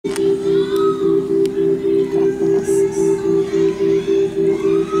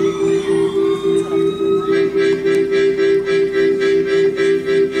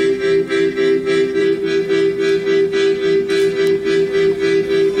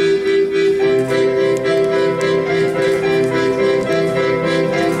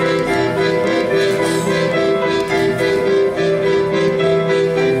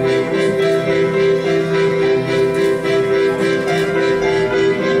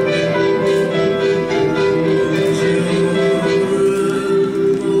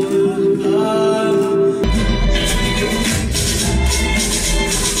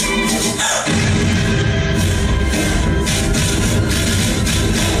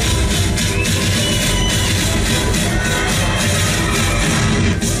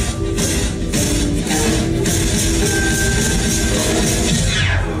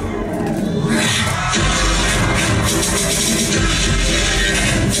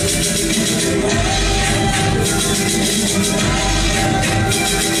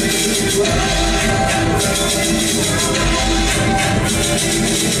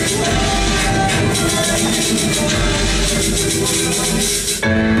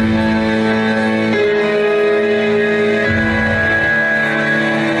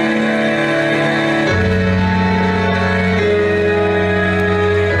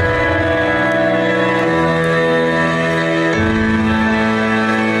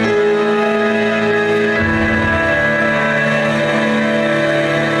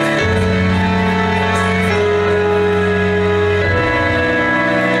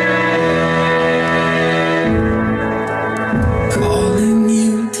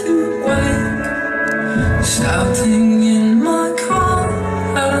shouting in my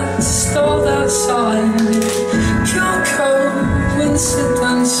car, stalled outside. Pure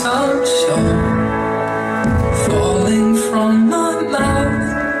coincidence, I'm sure. Falling from my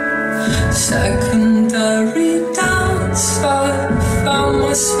mouth, secondary doubts. I found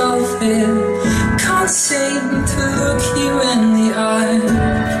myself here, can't seem to look you in the eye.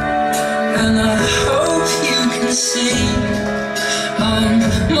 And I hope you can see I'm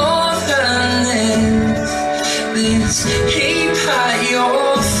more than this heap at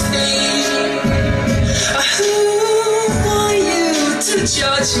your feet. Who are you to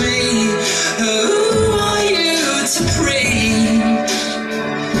judge me? Who are you to preach?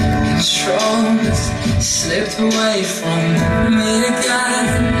 Controls slipped away from me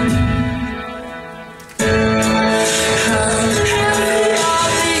again.